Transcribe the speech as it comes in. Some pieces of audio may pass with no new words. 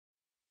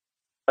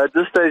At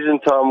this stage in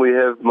time, we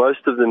have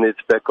most of the nets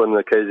back on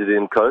the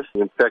KZN coast.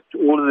 In fact,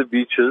 all of the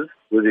beaches,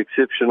 with the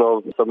exception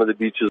of some of the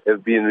beaches,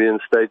 have been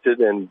reinstated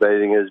and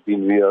bathing has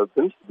been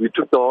reopened. We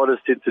took the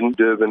hardest hit in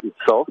Durban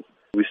itself.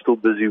 We're still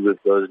busy with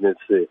those nets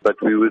there. But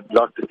we would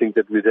like to think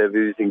that we'd have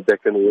everything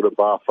back in order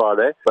by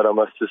Friday. But I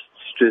must just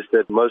stress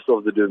that most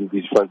of the Durban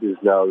beachfront is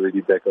now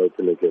already back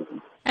open again.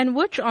 And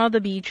which are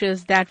the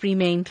beaches that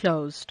remain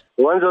closed?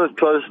 The ones that are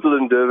closed still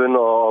in Durban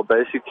are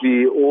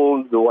basically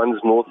all the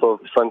ones north of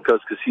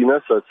Suncoast Casino.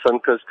 So it's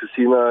Suncoast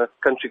Casino,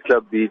 Country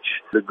Club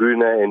Beach,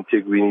 Laguna and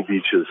eThekwini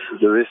beaches.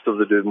 The rest of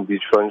the Durban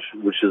beachfront,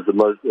 which is the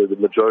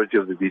majority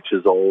of the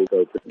beaches, are all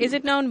open. Is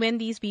it known when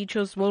these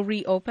beaches will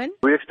reopen?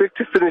 We expect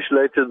to finish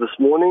later this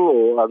morning,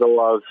 or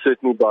otherwise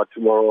certainly by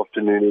tomorrow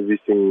afternoon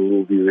everything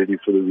will be ready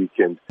for the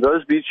weekend.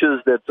 Those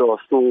beaches that are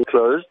still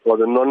closed are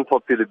the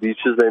non-popular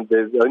beaches, and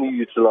they're only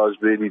utilized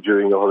really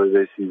during the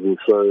holiday season.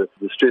 So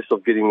the stress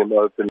of getting them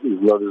open is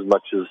not as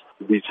much as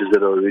the beaches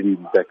that are already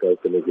back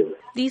open again.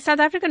 The South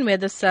African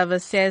Weather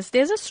Service says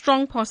there's a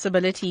strong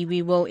possibility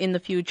we will in the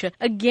future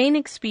again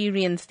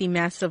experience the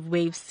massive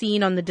waves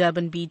seen on the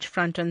Durban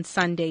beachfront on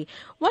Sunday.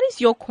 What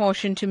is your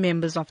caution to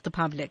members of the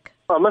public?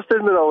 I must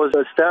admit I was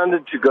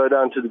astounded to go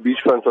down to the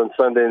beachfront on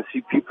Sunday and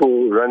see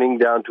people running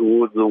down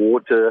towards the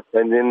water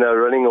and then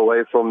running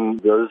away from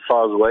those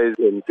size waves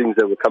and things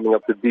that were coming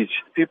up the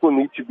beach. People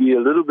need to be a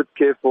little bit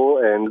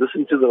careful and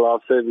listen to the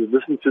lifesavers,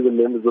 listen to the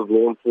members of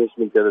law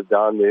enforcement that are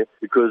down there,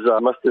 because I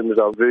must admit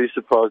I'm very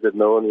surprised that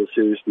no one was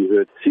seriously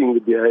hurt, seeing the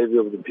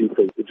behavior of the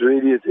people. It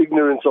really is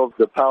ignorance of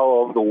the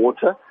power of the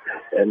water,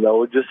 and I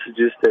would just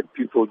suggest that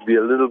people be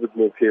a little bit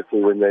more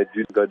careful when they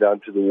do go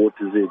down to the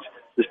water's edge,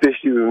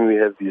 especially when we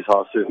have these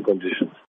high surf conditions.